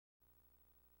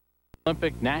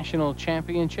Olympic National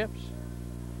Championships.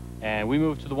 And we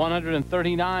move to the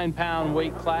 139-pound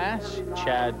weight class.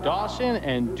 Chad Dawson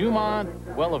and Dumont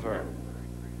Welliver.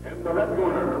 In the red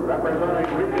corner,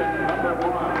 representing region number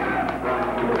 1,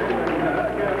 from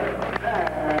Connecticut,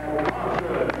 Chad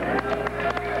Dawson.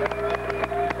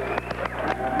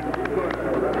 And the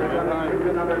corner, representing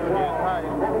region number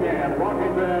 12, and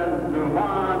Washington,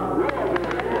 Dumont Welliver.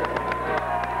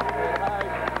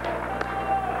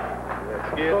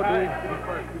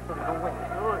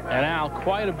 And now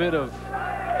quite a bit of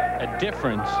a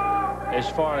difference as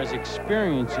far as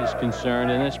experience is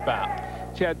concerned in this bout.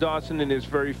 Chad Dawson in his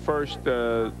very first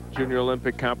Junior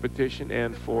Olympic competition,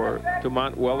 and for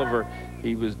Dumont Welliver,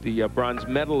 he was the bronze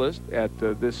medalist at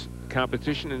this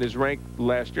competition in his rank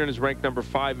last year, and is ranked number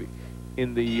 5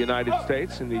 in the United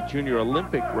States in the Junior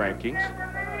Olympic rankings.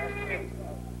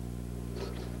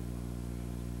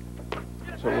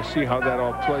 So we'll see how that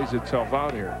all plays itself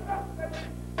out here.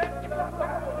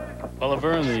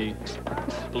 Welliver in the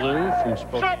blue from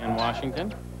Spokane,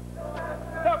 Washington.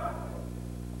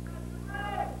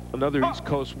 Another East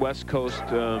Coast, West Coast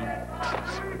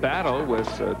battle with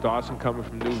Dawson coming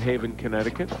from New Haven,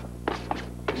 Connecticut.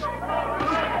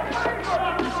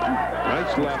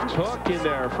 Nice left hook in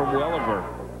there from Welliver.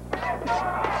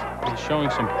 He's showing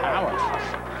some power.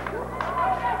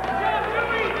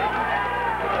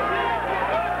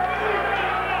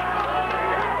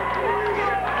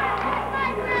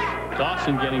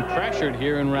 Dawson getting pressured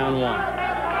here in round 1.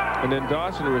 And then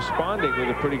Dawson responding with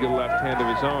a pretty good left hand of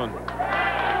his own.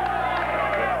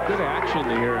 Good action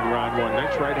here in round 1.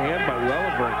 Nice right hand by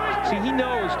Welliver. See, he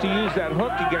knows to use that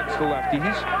hook against the lefty.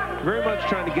 He's very much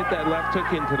trying to get that left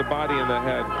hook into the body and the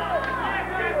head.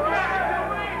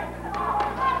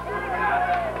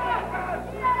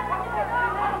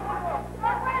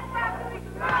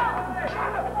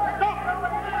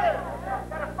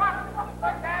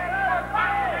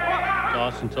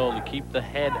 Dawson told to keep the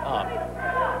head up.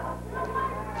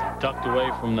 Ducked away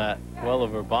from that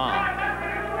Welliver bomb.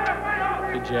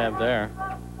 Good jab there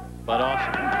by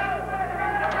Dawson.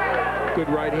 Good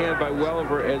right hand by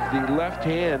Welliver as the left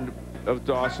hand of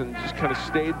Dawson just kind of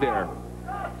stayed there.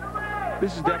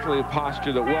 This is definitely a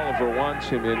posture that Welliver wants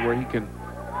him in, where he can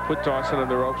put Dawson on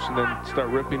the ropes and then start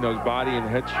ripping those body and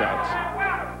head shots.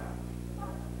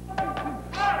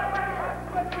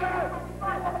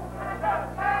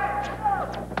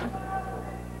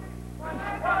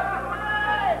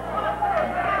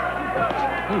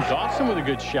 Dawson with a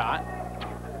good shot.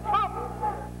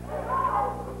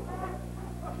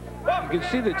 You can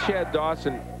see that Chad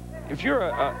Dawson, if you're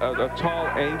a tall,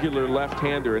 angular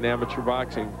left-hander in amateur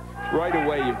boxing, right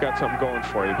away you've got something going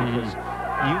for you, because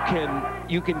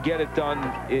you can get it done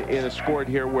in a sport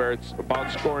here where it's about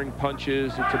scoring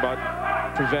punches, it's about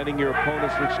preventing your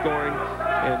opponent from scoring,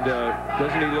 and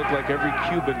doesn't he look like every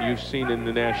Cuban you've seen in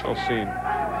the national scene?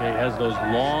 He has those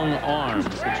long arms,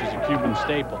 which is a Cuban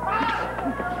staple.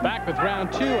 Back with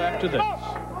round 2 after this.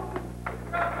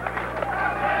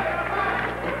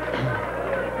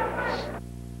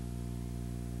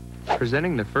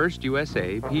 Presenting the first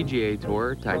USA PGA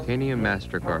Tour Titanium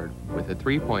MasterCard with a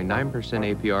 3.9%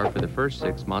 APR for the first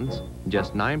 6 months,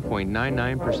 just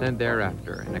 9.99%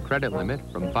 thereafter, and a credit limit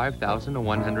from $5,000 to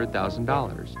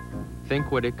 $100,000.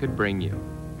 Think what it could bring you.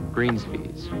 Greens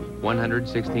fees,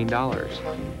 $116.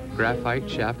 Graphite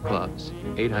shaft clubs,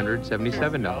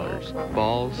 $877.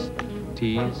 Balls,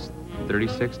 tees,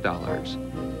 $36.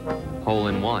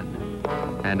 Hole-in-one.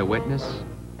 And a witness,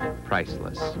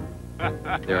 priceless.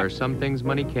 There are some things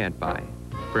money can't buy.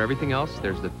 For everything else,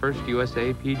 there's the first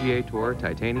USA PGA Tour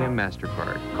Titanium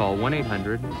MasterCard. Call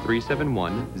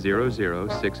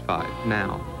 1-800-371-0065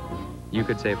 now. You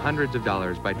could save hundreds of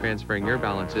dollars by transferring your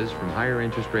balances from higher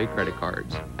interest rate credit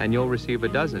cards, and you'll receive a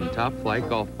dozen top flight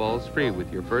golf balls free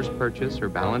with your first purchase or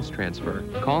balance transfer.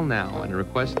 Call now and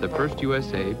request the first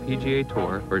USA PGA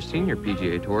Tour or Senior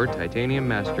PGA Tour Titanium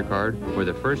MasterCard or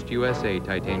the first USA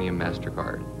Titanium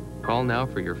MasterCard. Call now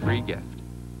for your free gift.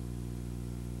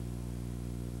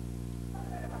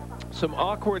 Some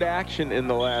awkward action in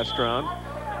the last round.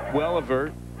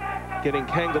 Welliver getting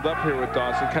tangled up here with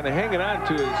Dawson, kind of hanging on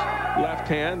to his left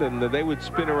hand, and they would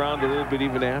spin around a little bit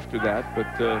even after that, but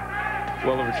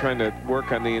Welliver trying to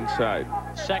work on the inside.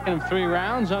 Second of 3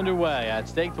 rounds underway. At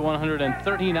stake, the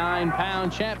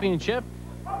 139-pound championship.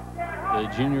 The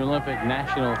Junior Olympic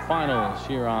National Finals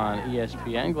here on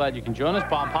ESPN. Glad you can join us.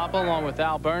 Bob Papa along with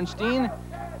Al Bernstein.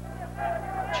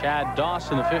 Chad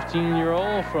Dawson, the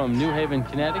 15-year-old from New Haven,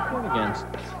 Connecticut, against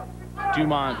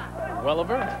Dumont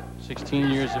Welliver, 16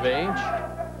 years of age,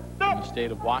 in the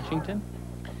state of Washington.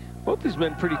 Both these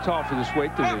men pretty tall for this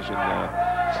weight division.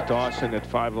 It's Dawson at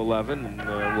 5'11"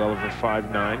 and Welliver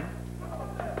 5'9".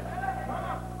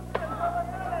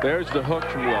 There's the hook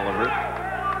from Welliver.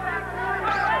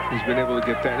 He's been able to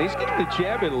get that. He's getting the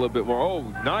jab in a little bit more. Oh,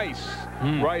 nice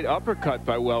right uppercut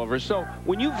by Welliver. So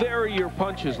when you vary your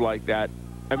punches like that,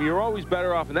 I mean, you're always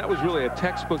better off. And that was really a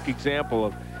textbook example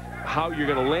of how you're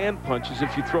going to land punches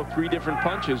if you throw 3 different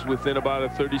punches within about a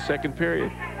 30-second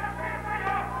period.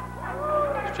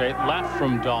 Straight left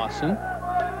from Dawson.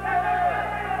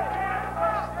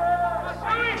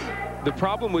 The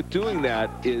problem with doing that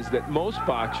is that most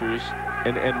boxers,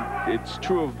 and it's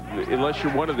true of unless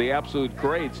you're one of the absolute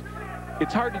greats,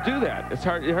 it's hard to do that. It's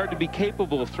hard to be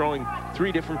capable of throwing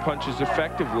 3 different punches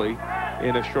effectively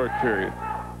in a short period.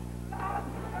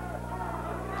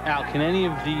 Al, can any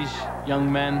of these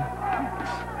young men,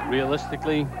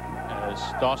 realistically, as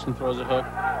Dawson throws a hook,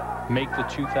 make the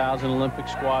 2000 Olympic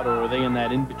squad, or are they in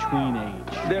that in-between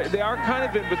age? They are kind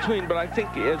of in between, but I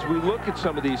think as we look at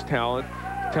some of these talented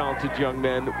young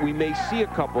men, we may see a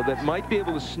couple that might be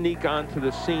able to sneak onto the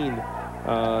scene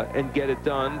and get it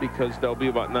done, because they'll be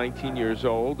about 19 years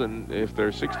old, and if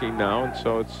they're 16 now, and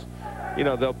so it's, you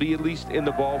know, they'll be at least in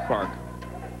the ballpark.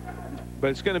 But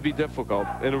it's going to be difficult,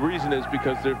 and the reason is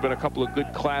because there have been a couple of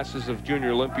good classes of junior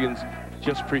Olympians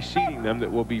just preceding them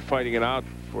that will be fighting it out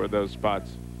for those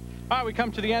spots. All right, we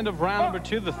come to the end of round number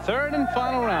 2, the third and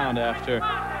final round. After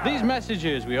these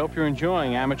messages, we hope you're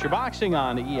enjoying amateur boxing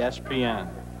on ESPN.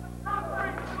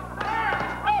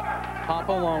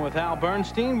 Papa, along with Al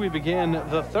Bernstein, we begin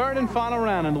the third and final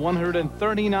round in the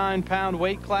 139-pound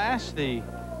weight class. The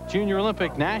Junior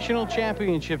Olympic National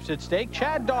Championships at stake.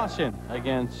 Chad Dawson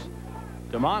against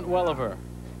Dumont Welliver.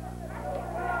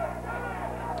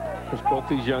 Because both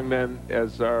these young men,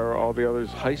 as are all the others,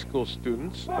 high school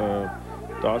students.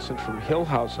 Dawson from Hill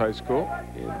House High School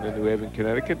in New Haven,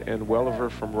 Connecticut, and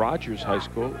Welliver from Rogers High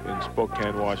School in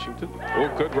Spokane, Washington. Oh,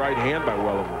 good right hand by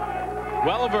Welliver.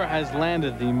 Welliver has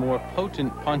landed the more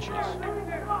potent punches.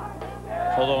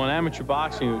 Although in amateur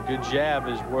boxing, a good jab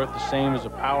is worth the same as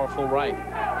a powerful right.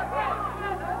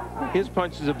 His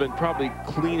punches have been probably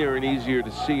cleaner and easier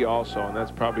to see also, and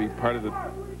that's probably part of the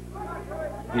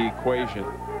equation.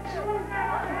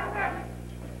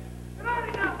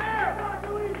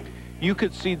 You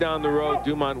could see down the road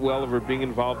Dumont Welliver being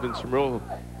involved in some real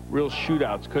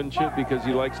shootouts, couldn't you? Because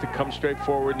he likes to come straight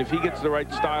forward, and if he gets the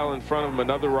right style in front of him,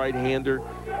 another right-hander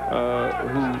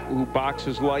who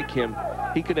boxes like him,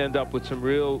 he could end up with some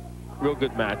real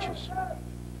good matches.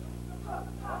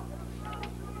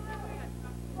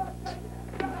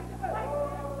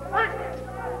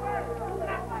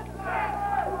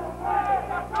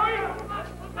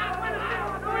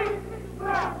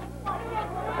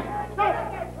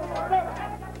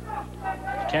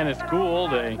 Kenneth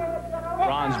Gould, a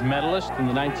bronze medalist in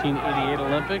the 1988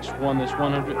 Olympics, won this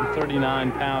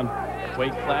 139-pound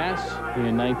weight class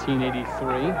in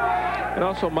 1983. And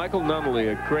also Michael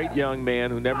Nunnally, a great young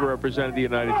man who never represented the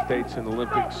United States in the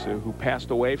Olympics, who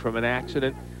passed away from an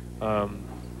accident,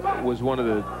 was one of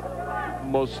the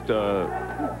most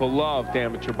beloved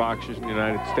amateur boxers in the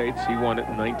United States. He won it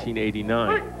in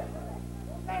 1989.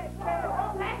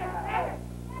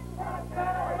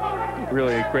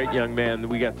 Really a great young man.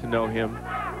 We got to know him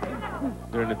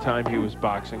during the time he was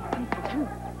boxing.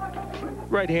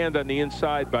 Right hand on the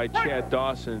inside by Chad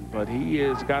Dawson, but he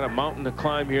has got a mountain to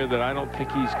climb here that I don't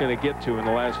think he's going to get to in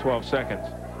the last 12 seconds.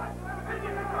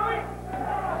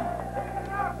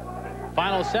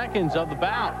 Final seconds of the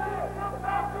bout.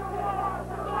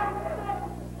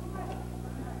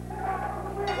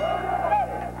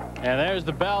 And there's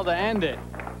the bell to end it,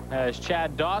 as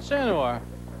Chad Dawson or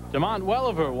Dumont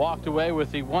Welliver walked away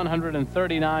with the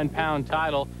 139-pound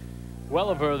title.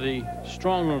 Welliver, the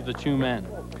stronger of the two men.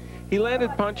 He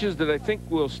landed punches that I think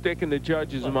will stick in the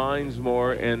judges' minds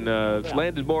more, and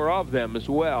landed more of them as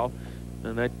well.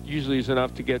 And that usually is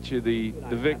enough to get you the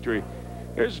victory.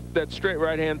 Here's that straight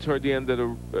right hand toward the end of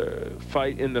the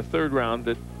fight in the third round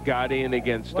that got in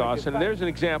against Dawson. And there's an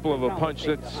example of a punch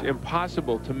that's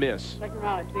impossible to miss.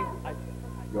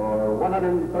 Your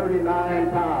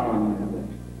 139-pound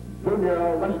Junior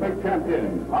Olympic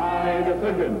champion by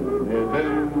decision is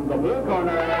in the blue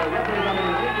corner,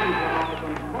 representing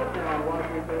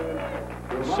Washington.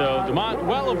 So Dumont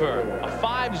Welliver, a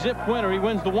 5-zip winner. He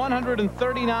wins the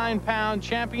 139-pound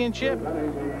championship.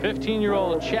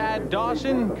 15-year-old Chad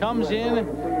Dawson comes in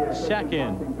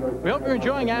second. We hope you're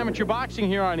enjoying amateur boxing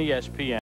here on ESPN.